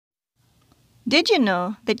Did you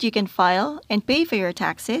know that you can file and pay for your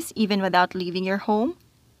taxes even without leaving your home?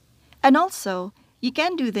 And also, you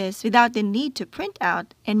can do this without the need to print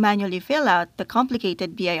out and manually fill out the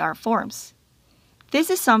complicated BIR forms. This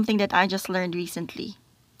is something that I just learned recently.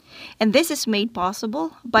 And this is made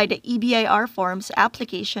possible by the eBIRForms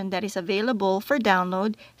application that is available for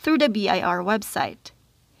download through the BIR website.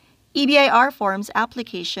 eBIRForms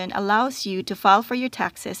application allows you to file for your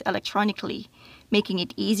taxes electronically, making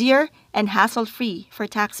it easier and hassle-free for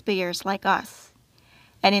taxpayers like us.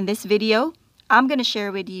 And in this video, I'm going to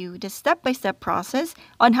share with you the step-by-step process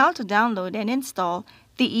on how to download and install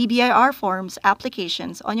the eBIRForms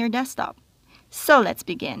applications on your desktop. So let's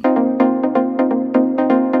begin.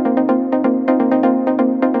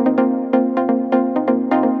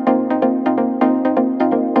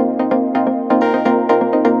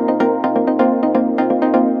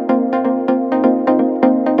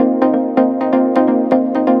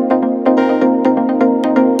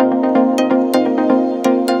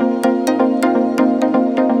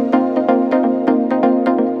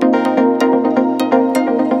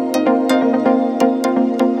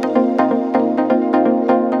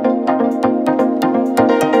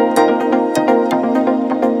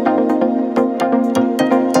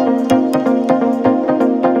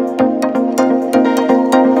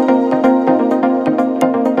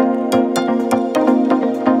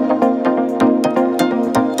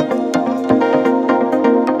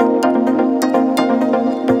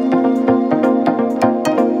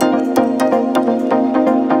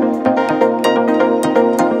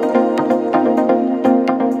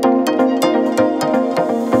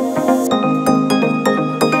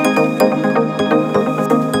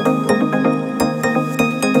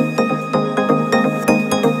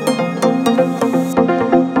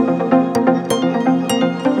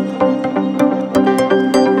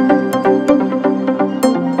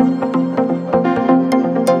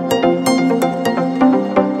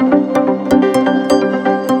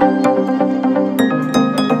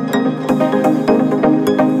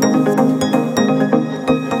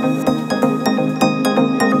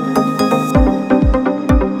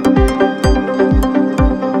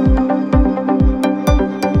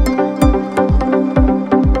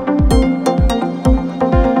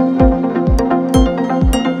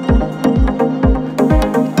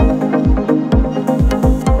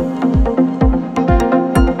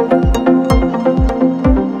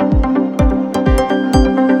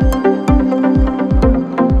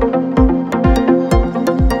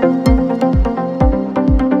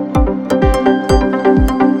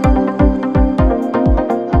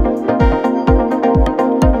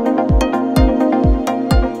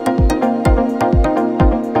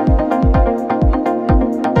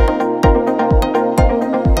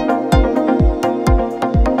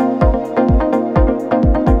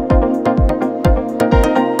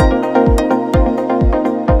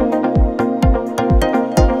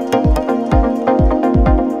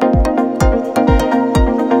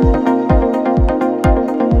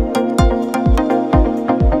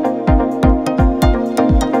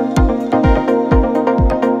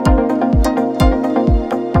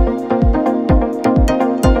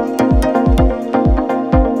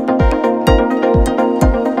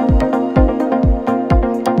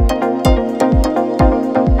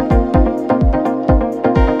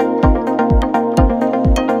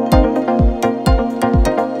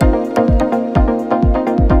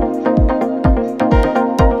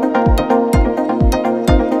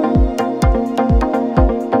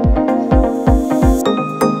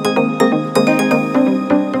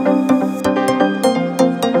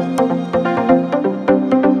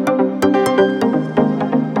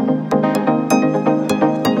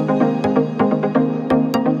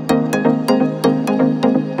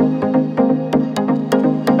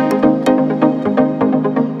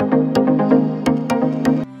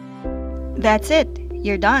 That's it,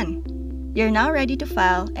 you're done. You're now ready to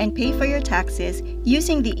file and pay for your taxes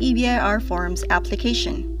using the eBIRForms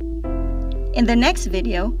application. In the next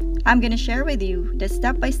video, I'm going to share with you the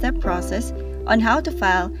step-by-step process on how to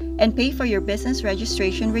file and pay for your business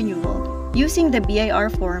registration renewal using the BIR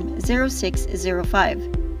Form 0605.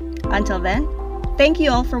 Until then, thank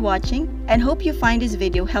you all for watching and hope you find this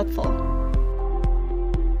video helpful.